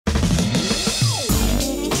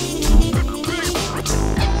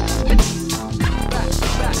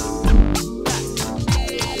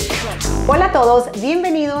Hola a todos,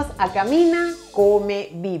 bienvenidos a Camina,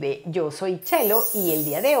 Come, Vive. Yo soy Chelo y el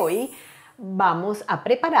día de hoy vamos a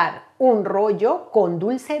preparar un rollo con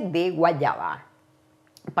dulce de guayaba.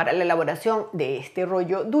 Para la elaboración de este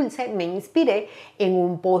rollo dulce me inspiré en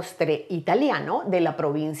un postre italiano de la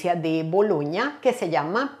provincia de Bolonia que se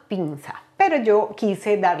llama pinza. Pero yo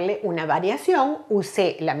quise darle una variación,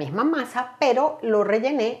 usé la misma masa, pero lo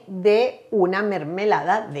rellené de una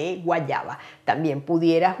mermelada de guayaba. También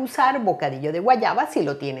pudieras usar bocadillo de guayaba si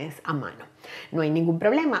lo tienes a mano. No hay ningún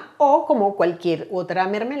problema, o como cualquier otra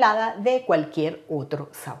mermelada de cualquier otro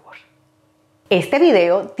sabor. Este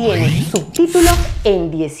video tiene subtítulos en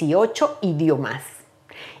 18 idiomas,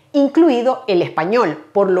 incluido el español,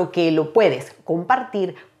 por lo que lo puedes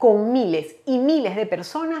compartir con miles y miles de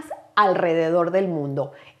personas alrededor del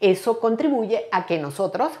mundo. Eso contribuye a que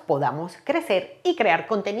nosotros podamos crecer y crear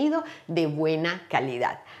contenido de buena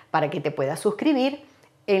calidad. Para que te puedas suscribir,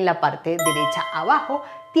 en la parte derecha abajo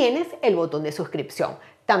tienes el botón de suscripción.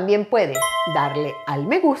 También puedes darle al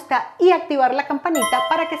me gusta y activar la campanita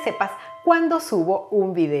para que sepas cuando subo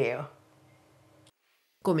un video.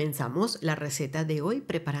 Comenzamos la receta de hoy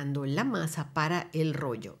preparando la masa para el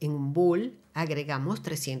rollo. En un bol agregamos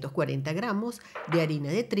 340 gramos de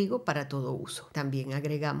harina de trigo para todo uso. También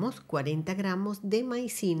agregamos 40 gramos de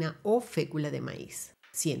maicena o fécula de maíz,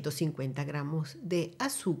 150 gramos de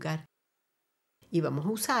azúcar. Y vamos a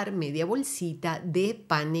usar media bolsita de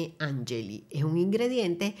Paneangeli. Es un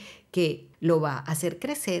ingrediente que lo va a hacer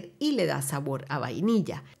crecer y le da sabor a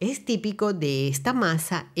vainilla. Es típico de esta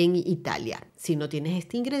masa en Italia. Si no tienes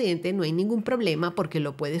este ingrediente no hay ningún problema porque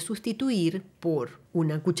lo puedes sustituir por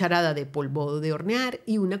una cucharada de polvo de hornear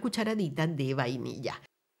y una cucharadita de vainilla.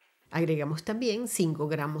 Agregamos también 5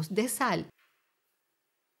 gramos de sal.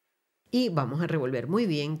 Y vamos a revolver muy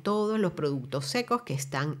bien todos los productos secos que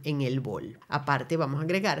están en el bol. Aparte vamos a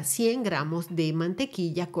agregar 100 gramos de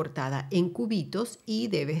mantequilla cortada en cubitos y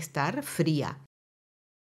debe estar fría.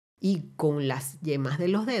 Y con las yemas de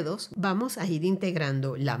los dedos vamos a ir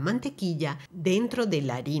integrando la mantequilla dentro de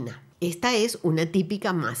la harina. Esta es una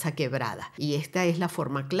típica masa quebrada y esta es la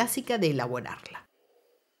forma clásica de elaborarla.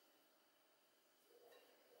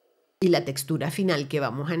 Y la textura final que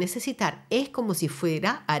vamos a necesitar es como si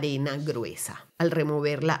fuera arena gruesa. Al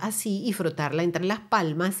removerla así y frotarla entre las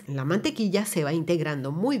palmas, la mantequilla se va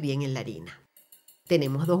integrando muy bien en la harina.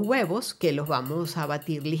 Tenemos 2 huevos que los vamos a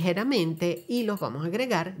batir ligeramente y los vamos a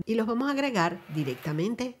agregar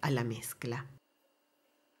directamente a la mezcla.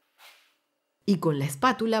 Y con la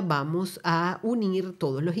espátula vamos a unir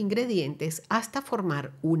todos los ingredientes hasta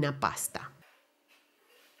formar una pasta.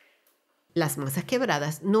 Las masas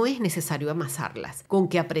quebradas no es necesario amasarlas. Con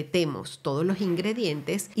que apretemos todos los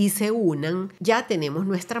ingredientes y se unan, ya tenemos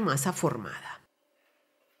nuestra masa formada.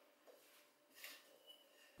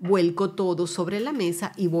 Vuelco todo sobre la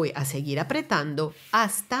mesa y voy a seguir apretando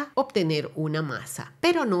hasta obtener una masa.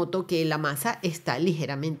 Pero noto que la masa está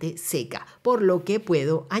ligeramente seca, por lo que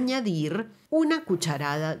puedo añadir una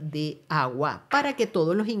cucharada de agua para que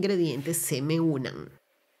todos los ingredientes se me unan.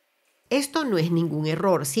 Esto no es ningún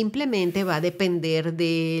error, simplemente va a depender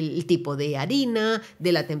del tipo de harina,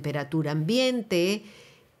 de la temperatura ambiente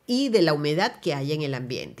y de la humedad que haya en el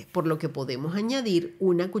ambiente, por lo que podemos añadir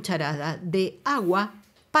una cucharada de agua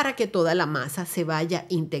para que toda la masa se vaya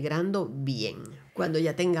integrando bien. Cuando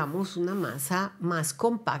ya tengamos una masa más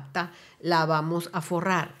compacta, la vamos a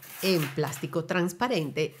forrar en plástico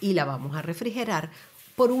transparente y la vamos a refrigerar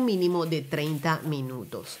por un mínimo de 30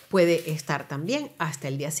 minutos. Puede estar también hasta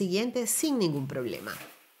el día siguiente sin ningún problema.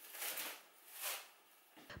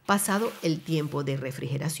 Pasado el tiempo de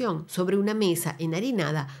refrigeración, sobre una mesa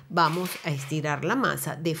enharinada vamos a estirar la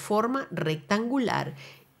masa de forma rectangular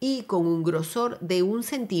y con un grosor de 1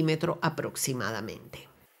 centímetro aproximadamente.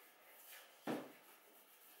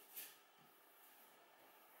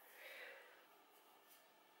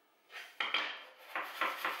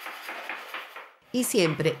 Y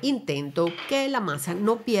siempre intento que la masa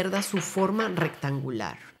no pierda su forma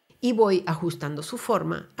rectangular. Y voy ajustando su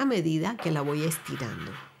forma a medida que la voy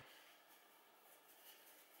estirando.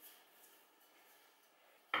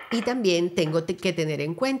 Y también tengo que tener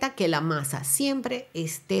en cuenta que la masa siempre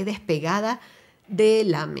esté despegada de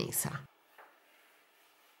la mesa.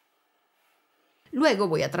 Luego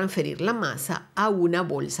voy a transferir la masa a una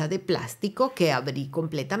bolsa de plástico que abrí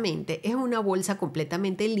completamente. Es una bolsa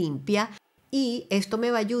completamente limpia. Y esto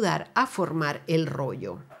me va a ayudar a formar el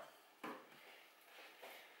rollo.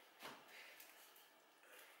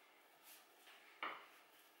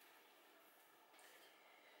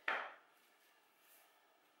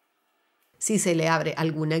 Si se le abre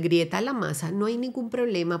alguna grieta a la masa, no hay ningún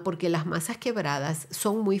problema porque las masas quebradas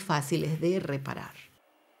son muy fáciles de reparar.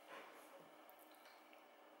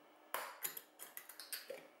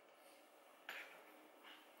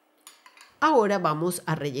 Ahora vamos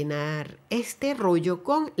a rellenar este rollo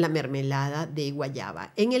con la mermelada de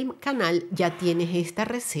guayaba. En el canal ya tienes esta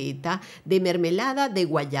receta de mermelada de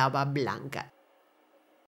guayaba blanca.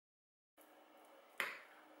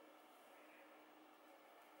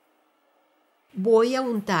 Voy a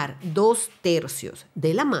untar 2/3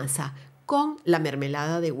 de la masa con la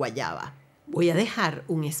mermelada de guayaba. Voy a dejar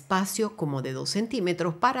un espacio como de 2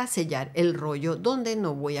 centímetros para sellar el rollo donde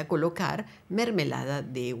no voy a colocar mermelada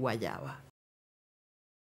de guayaba.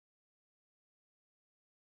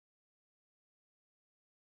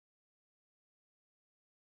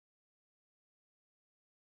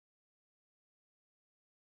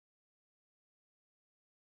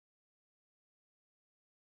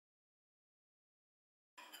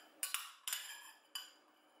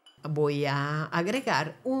 Voy a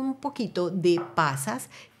agregar un poquito de pasas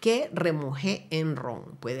que remojé en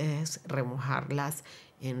ron. Puedes remojarlas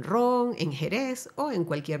en ron, en jerez o en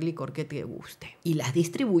cualquier licor que te guste. Y las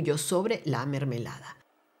distribuyo sobre la mermelada.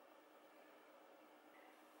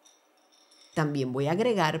 También voy a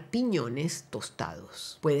agregar piñones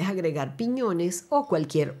tostados. Puedes agregar piñones o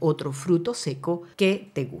cualquier otro fruto seco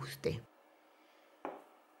que te guste.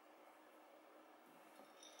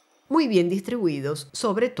 Muy bien distribuidos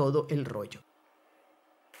sobre todo el rollo.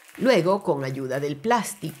 Luego, con ayuda del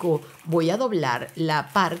plástico, voy a doblar la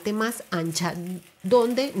parte más ancha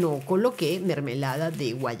donde no coloqué mermelada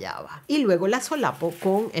de guayaba. Y luego la solapo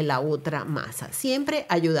con la otra masa, siempre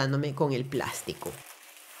ayudándome con el plástico.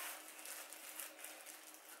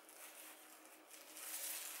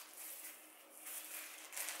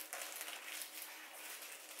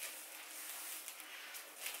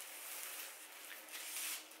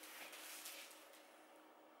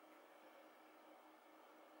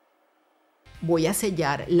 Voy a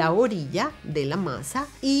sellar la orilla de la masa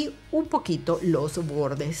y un poquito los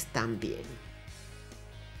bordes también.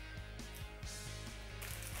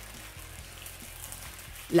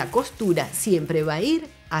 La costura siempre va a ir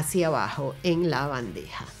hacia abajo en la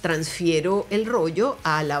bandeja. Transfiero el rollo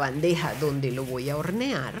a la bandeja donde lo voy a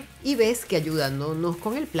hornear y ves que ayudándonos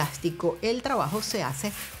con el plástico el trabajo se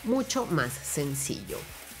hace mucho más sencillo.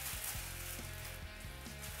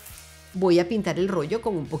 Voy a pintar el rollo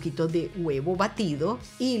con un poquito de huevo batido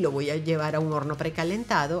y lo voy a llevar a un horno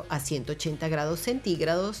precalentado a 180 grados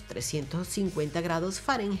centígrados, 350 grados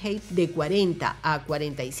Fahrenheit, de 40 a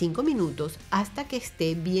 45 minutos hasta que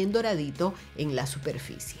esté bien doradito en la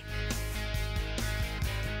superficie.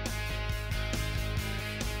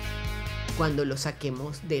 Cuando lo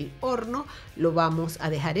saquemos del horno, lo vamos a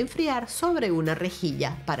dejar enfriar sobre una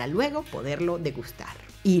rejilla para luego poderlo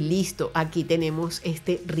degustar. Y listo, aquí tenemos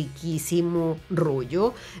este riquísimo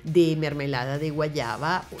rollo de mermelada de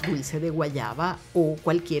guayaba, dulce de guayaba o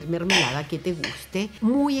cualquier mermelada que te guste.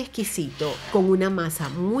 Muy exquisito, con una masa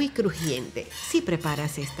muy crujiente. Si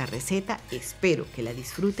preparas esta receta, espero que la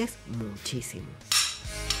disfrutes muchísimo.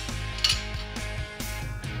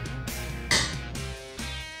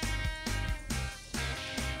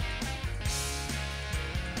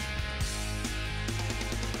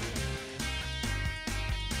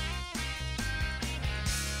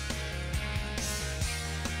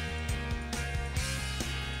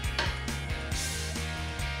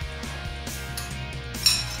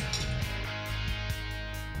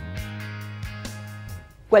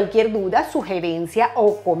 Cualquier duda, sugerencia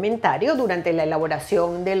o comentario durante la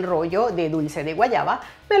elaboración del rollo de dulce de guayaba,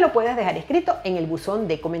 me lo puedes dejar escrito en el buzón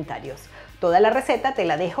de comentarios. Toda la receta te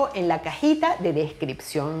la dejo en la cajita de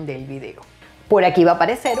descripción del video. Por aquí va a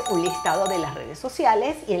aparecer un listado de las redes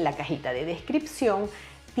sociales y en la cajita de descripción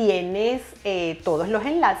tienes todos los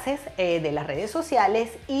enlaces de las redes sociales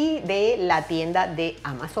y de la tienda de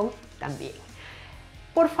Amazon también.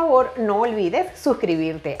 Por favor, no olvides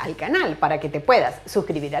suscribirte al canal. Para que te puedas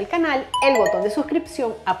suscribir al canal, el botón de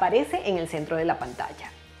suscripción aparece en el centro de la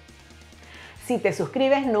pantalla. Si te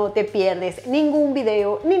suscribes, no te pierdes ningún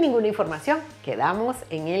video ni ninguna información que damos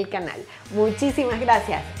en el canal. Muchísimas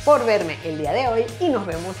gracias por verme el día de hoy y nos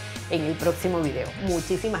vemos en el próximo video.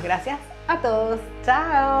 Muchísimas gracias a todos.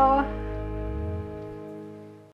 ¡Chao!